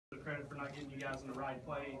credit for not getting you guys in the right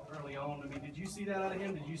play early on. I mean, did you see that out of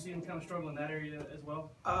him? Did you see him kind of struggle in that area as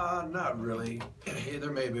well? Not really. Yeah,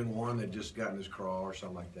 there may have been one that just got in his craw or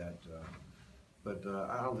something like that. But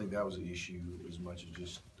I don't think that was an issue as much as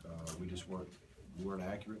just we weren't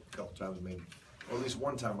accurate. A couple times we made, or at least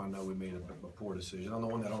one time I know we made a poor decision on the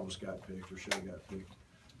one that almost got picked or should have got picked.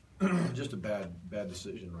 Just a bad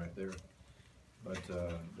decision right there. But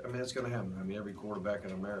I mean, it's going to happen. I mean, every quarterback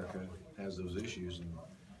in America has those issues, and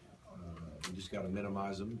you just got to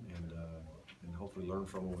minimize them and hopefully learn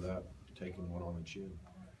from them without taking one on the chin.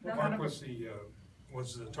 Mark, was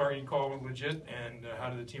the targeting call legit, and how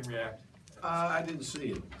did the team react? I didn't see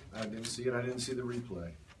it. I didn't see the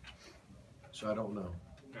replay, so I don't know.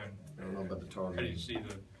 Okay. I don't know about the target. How did you see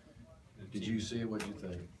the Did team? you see it? What did you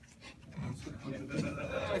think?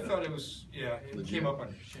 I thought it was, yeah, it Legit? came up on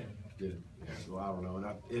your chin. Did it? Yeah. So I don't know. And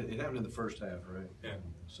it happened in the first half, right? Yeah.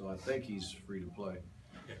 So I think he's free to play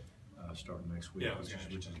starting next week, Yeah, which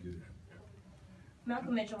is good.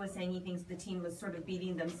 Malcolm Mitchell was saying he thinks the team was sort of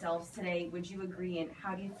beating themselves today. Would you agree? And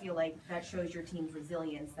how do you feel like that shows your team's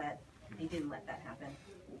resilience that they didn't let that happen?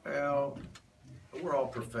 Well, we're all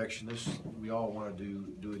perfectionists. We all want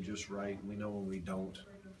to do it just right. We know when we don't,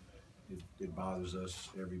 it bothers us,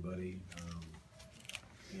 everybody.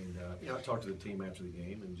 I talked to the team after the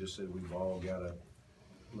game and just said we've all got to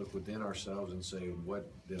look within ourselves and say,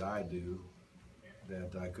 what did I do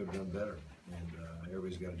that I could have done better? And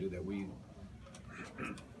everybody's got to do that.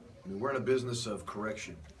 We're in a business of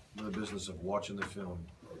correction. We're in a business of watching the film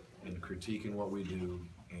and critiquing what we do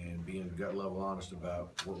and being gut level honest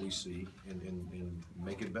about what we see and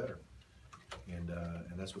make it better. And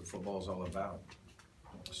that's what football is all about.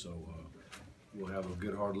 So we'll have a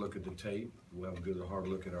good hard look at the tape. We'll have a good hard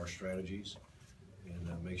look at our strategies and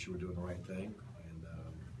make sure we're doing the right thing.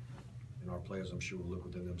 And our players, I'm sure, will look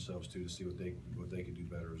within themselves too to see what they could do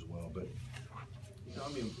better as well. But I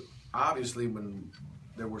mean, obviously, when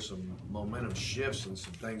there were some momentum shifts and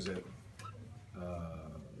some things that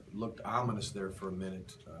looked ominous there for a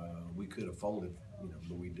minute, we could have folded,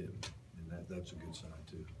 but we didn't, and that's a good sign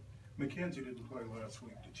too. McKenzie didn't play last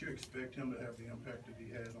week. Did you expect him to have the impact that he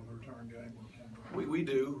had on the return game? We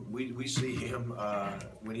do. We see him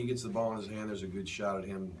when he gets the ball in his hand. There's a good shot at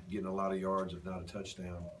him getting a lot of yards, if not a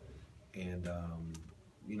touchdown. And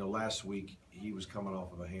last week he was coming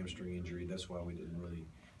off of a hamstring injury. That's why we didn't really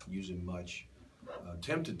use him much.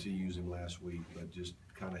 Tempted to use him last week, but just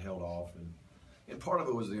kind of held off. And part of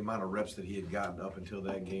it was the amount of reps that he had gotten up until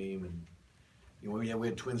that game. And we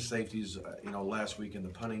had twin safeties, last week in the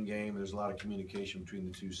punting game. There's a lot of communication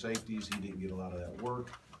between the two safeties. He didn't get a lot of that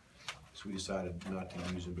work, so we decided not to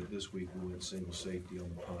use him. But this week we went single safety on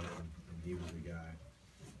the punt, and he was the guy.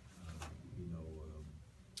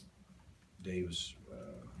 Davis,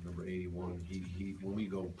 number 81. He when we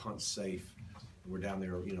go punt safe, we're down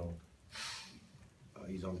there.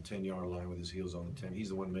 He's on the 10-yard line with his heels on the 10. He's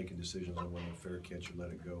the one making decisions on whether a fair catch or let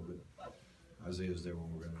it go. But Isaiah's there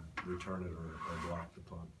when we're going to return it or block the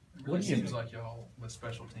punt. It really seems like y'all, with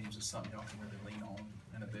special teams, is something y'all can really lean on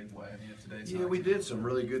in a big way. I mean, if today's we did some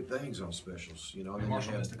really good things on specials. And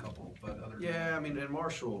Marshall missed a couple, but other than I mean, and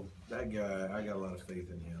Marshall, that guy, I got a lot of faith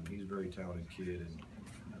in him. He's a very talented kid,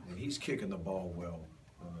 and he's kicking the ball well.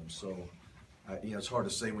 It's hard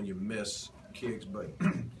to say when you miss kicks, but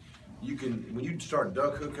when you start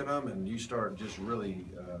duck hooking them and you start just really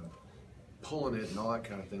pulling it and all that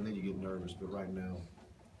kind of thing, then you get nervous. But right now,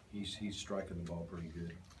 he's striking the ball pretty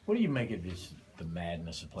good. What do you make of the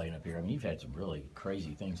madness of playing up here? I mean, you've had some really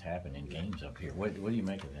crazy things happen in games up here. What do you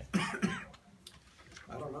make of that?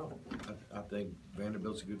 I don't know. I think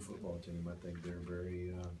Vanderbilt's a good football team. I think they're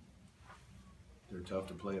they're tough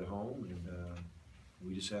to play at home, and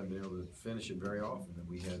we just haven't been able to finish it very often. And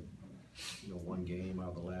we had, one game out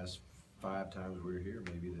of the last 5 times we were here,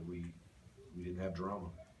 maybe that we didn't have drama.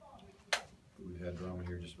 But we've had drama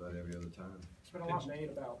here just about every other time. There's been a lot made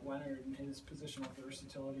about Leonard and his positional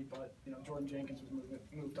versatility, but Jordan Jenkins was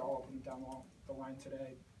moved all up and down the line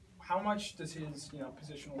today. How much does his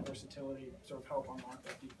positional versatility sort of help unlock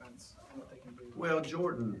that defense and what they can do? Well,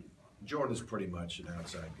 Jordan is pretty much an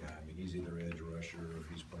outside guy. I mean, he's either edge rusher or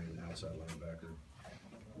he's playing an outside linebacker.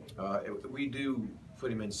 We do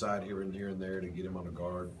put him inside here and there to get him on the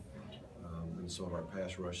guard and some of our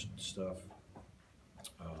pass rush stuff.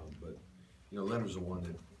 But Leonard's the one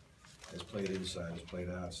that has played inside, has played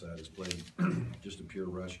outside, has played just a pure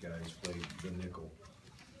rush guy, has played the nickel.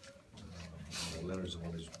 Leonard's the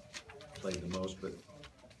one who's played the most, but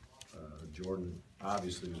Jordan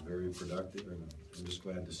obviously was very productive, and I'm just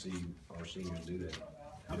glad to see our seniors do that.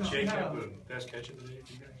 Did Jake have the best catch of the day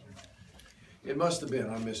for you guys? It must have been,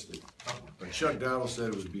 I missed it. But Chuck Dowdle said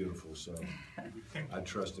it was beautiful, so I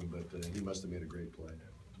trust him, but he must have made a great play.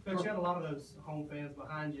 Coach, you had a lot of those home fans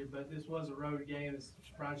behind you, but this was a road game. It's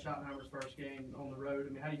Brian Schottenheimer's first game on the road.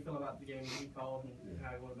 I mean, how do you feel about the game that he called and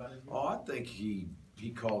how he went about his game? Oh, I think he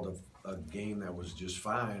called a game that was just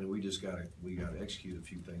fine. We gotta execute a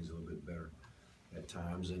few things a little bit better at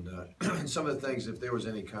times, and some of the things, if there was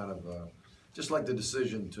any kind of just like the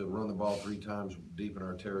decision to run the ball 3 times deep in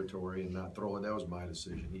our territory and not throw it, that was my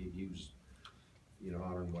decision. He was,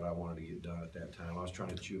 honoring what I wanted to get done at that time. I was trying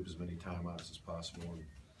to chew up as many timeouts as possible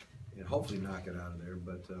and hopefully knock it out of there.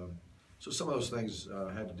 But so some of those things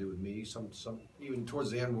had to do with me. Some even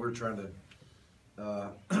towards the end, we were trying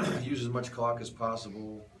to use as much clock as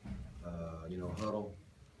possible. Huddle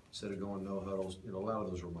instead of going no huddles. A lot of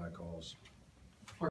those were my calls.